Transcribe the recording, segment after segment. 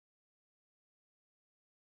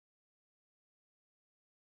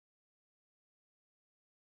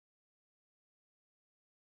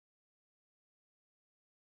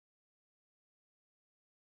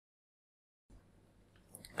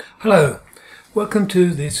Hello, welcome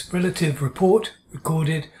to this relative report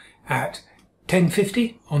recorded at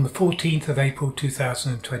 10:50 on the 14th of April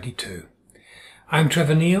 2022. I'm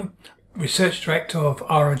Trevor Neal, Research Director of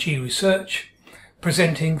RRG Research,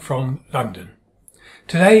 presenting from London.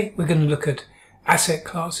 Today we're going to look at asset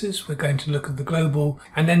classes, we're going to look at the global,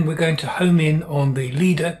 and then we're going to home in on the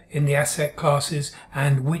leader in the asset classes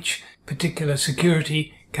and which particular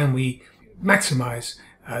security can we maximize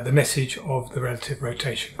the message of the relative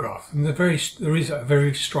rotation graph. And there is a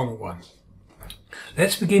very strong one.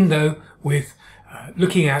 Let's begin though with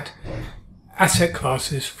looking at asset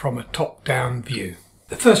classes from a top-down view.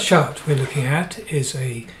 The first chart we're looking at is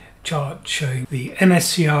a chart showing the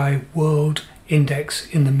MSCI World Index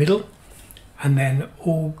in the middle, and then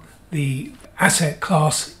all the asset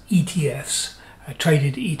class ETFs,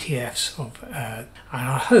 traded ETFs of, and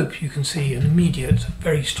I hope you can see an immediate,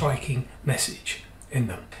 very striking message in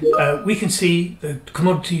them. We can see the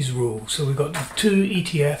commodities rule. So we've got two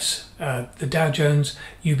ETFs, the Dow Jones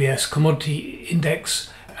UBS Commodity Index,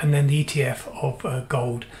 and then the ETF of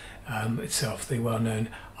gold itself, the well-known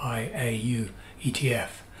IAU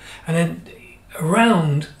ETF. And then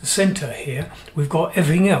around the centre here, we've got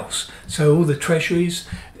everything else. So all the treasuries,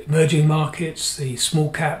 emerging markets, the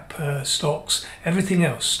small cap stocks, everything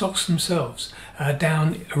else, stocks themselves,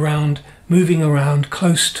 down around, moving around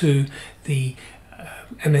close to the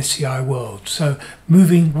MSCI World. So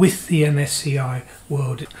moving with the MSCI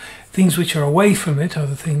World. Things which are away from it are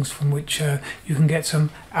the things from which you can get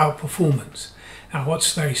some outperformance. Now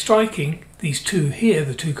what's very striking, these two here,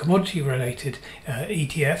 the two commodity related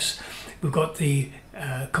ETFs, we've got the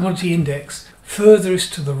commodity index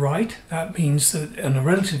furthest to the right. That means that on a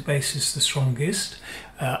relative basis the strongest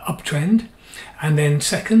uptrend, and then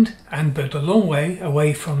second, but a long way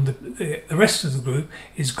away from the rest of the group,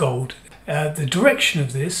 is gold. The direction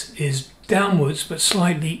of this is downwards but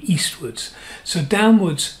slightly eastwards. So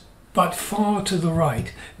downwards but far to the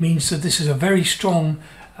right means that this is a very strong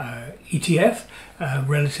ETF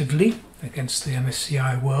relatively against the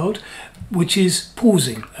MSCI World, which is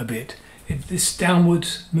pausing a bit. This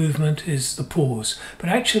downwards movement is the pause. But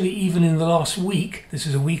actually even in the last week, this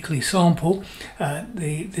is a weekly sample,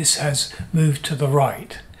 this has moved to the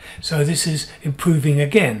right. So this is improving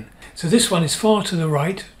again. So this one is far to the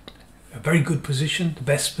right, a very good position, the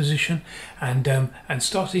best position, and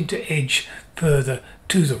starting to edge further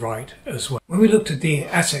to the right as well. When we looked at the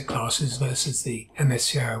asset classes versus the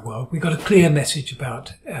MSCI World, we got a clear message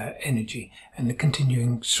about energy and the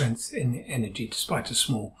continuing strength in energy, despite a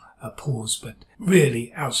small pause, but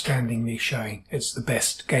really outstandingly showing it's the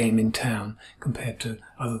best game in town compared to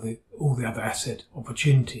all the other asset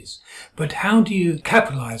opportunities. But how do you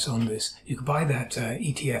capitalize on this? You can buy that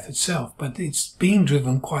ETF itself, but it's being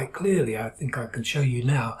driven quite clearly, I think I can show you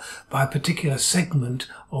now, by a particular segment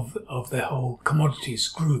of the whole commodities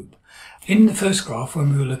group. In the first graph,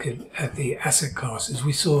 when we were looking at the asset classes,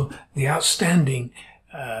 we saw the outstanding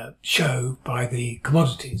show by the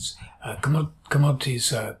commodities.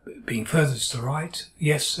 Commodities being furthest to the right.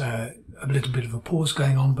 Yes, a little bit of a pause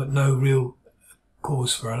going on, but no real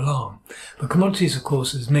cause for alarm. But commodities, of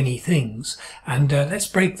course, is many things, and let's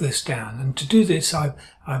break this down. And to do this, I've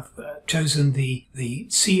chosen the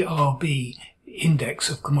CRB Index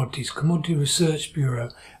of Commodities, Commodity Research Bureau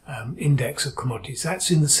Index of Commodities.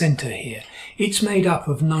 That's in the centre here. It's made up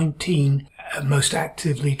of 19 most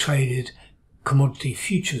actively traded commodity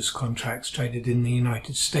futures contracts traded in the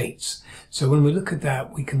United States. So when we look at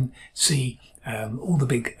that, we can see all the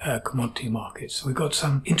big commodity markets. We've got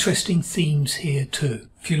some interesting themes here too.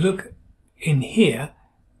 If you look in here,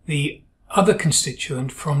 the other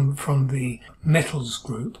constituent from the metals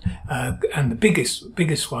group, and the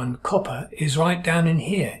biggest one, copper, is right down in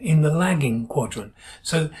here in the lagging quadrant.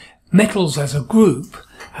 So metals as a group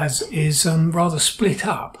is rather split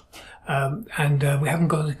up. And we haven't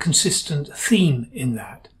got a consistent theme in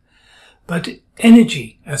that. But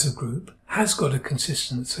energy as a group has got a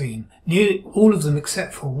consistent theme. Nearly all of them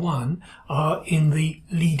except for one are in the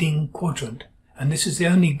leading quadrant. And this is the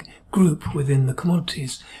only group within the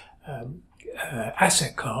commodities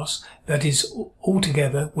asset class that is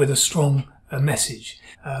altogether with a strong message.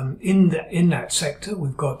 In that sector,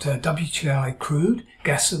 we've got WTI crude,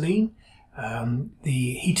 gasoline,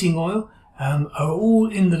 the heating oil, are all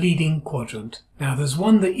in the leading quadrant. Now there's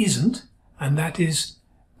one that isn't, and that is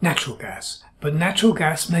natural gas. But natural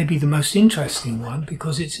gas may be the most interesting one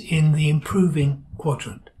because it's in the improving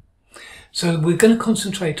quadrant. So we're going to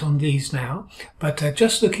concentrate on these now, but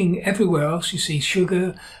just looking everywhere else, you see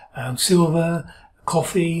sugar, silver,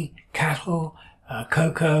 coffee, cattle,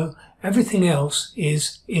 cocoa, everything else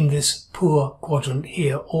is in this poor quadrant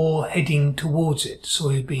here or heading towards it,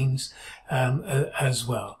 soybeans as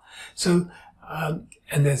well. So,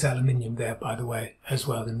 and there's aluminium there, by the way, as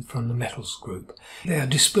well from the metals group. They are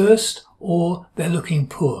dispersed or they're looking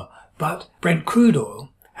poor, but Brent crude oil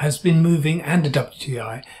has been moving, and the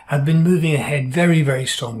WTI have been moving ahead very, very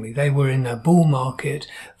strongly. They were in a bull market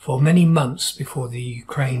for many months before the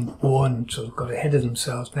Ukraine war and sort of got ahead of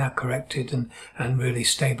themselves, now corrected and really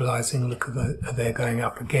stabilizing. Look, they're going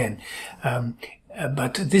up again.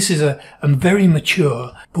 But this is a very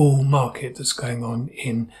mature bull market that's going on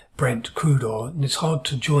in Brent crude oil, and it's hard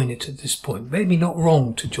to join it at this point. Maybe not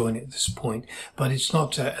wrong to join it at this point, but it's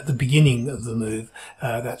not at the beginning of the move,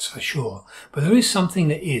 that's for sure. But there is something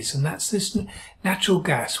that is, and that's this natural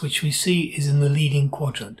gas, which we see is in the leading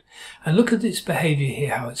quadrant. And look at its behavior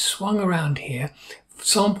here, how it's swung around here,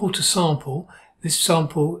 sample to sample. This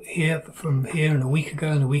sample here from here and a week ago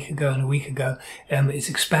and a week ago and a week ago is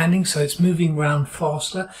expanding, so it's moving around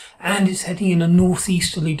faster and it's heading in a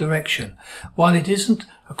northeasterly direction. While it isn't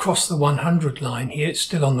across the 100 line here, it's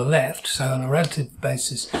still on the left, so on a relative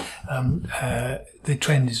basis the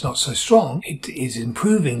trend is not so strong. It is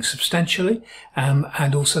improving substantially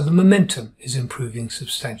and also the momentum is improving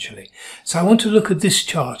substantially. So I want to look at this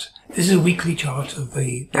chart. This is a weekly chart of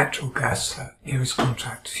the natural gas nearest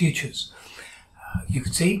contract futures. You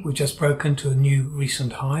can see we've just broken to a new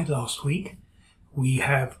recent high last week. We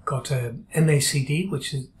have got a MACD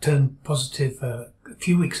which has turned positive a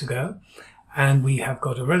few weeks ago, and we have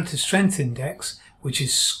got a relative strength index which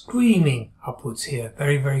is screaming upwards here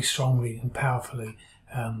very, very strongly and powerfully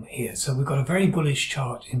here. So we've got a very bullish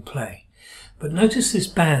chart in play. But notice this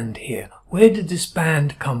band here. Where did this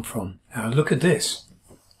band come from? Now look at this.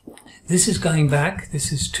 This is going back.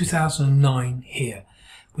 This is 2009 here.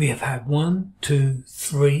 We have had 1, 2,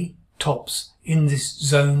 3 tops in this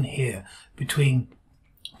zone here between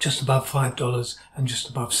just above $5 and just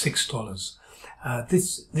above $6.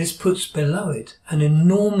 This puts below it an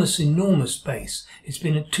enormous base. It's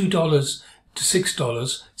been at $2 to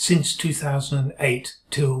 $6 since 2008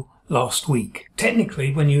 till last week.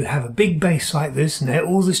 Technically, when you have a big base like this and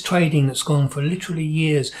all this trading that's gone for literally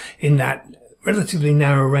years in that relatively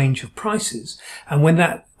narrow range of prices, and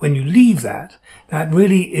when you leave that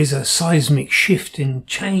really is a seismic shift in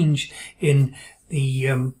change in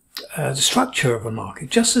the structure of a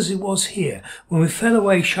market, just as it was here. When we fell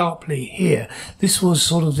away sharply here, this was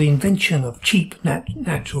sort of the invention of cheap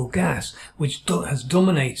natural gas, which has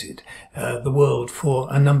dominated the world for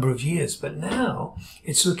a number of years. But now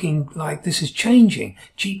it's looking like this is changing.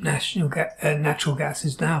 Cheap natural gas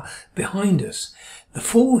is now behind us. The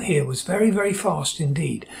fall here was very, very fast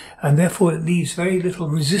indeed, and therefore it leaves very little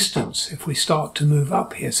resistance if we start to move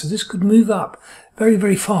up here. So this could move up very,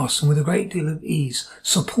 very fast and with a great deal of ease,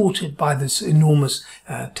 supported by this enormous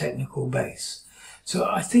technical base. So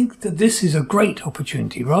I think that this is a great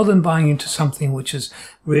opportunity, rather than buying into something which is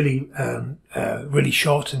really, really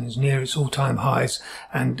short and is near its all-time highs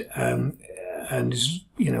and is,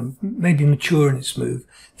 maybe mature in its move.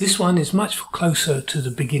 This one is much closer to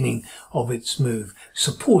the beginning of its move,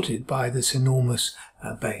 supported by this enormous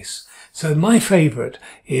base. So my favorite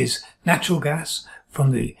is natural gas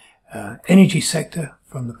from the energy sector,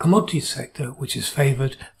 from the commodity sector, which is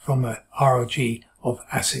favored from a RRG of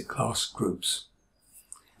asset class groups.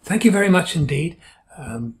 Thank you very much indeed.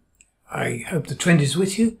 I hope the trend is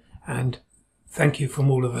with you, and thank you from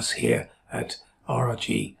all of us here at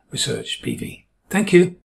RRG Research BV. Thank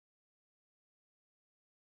you.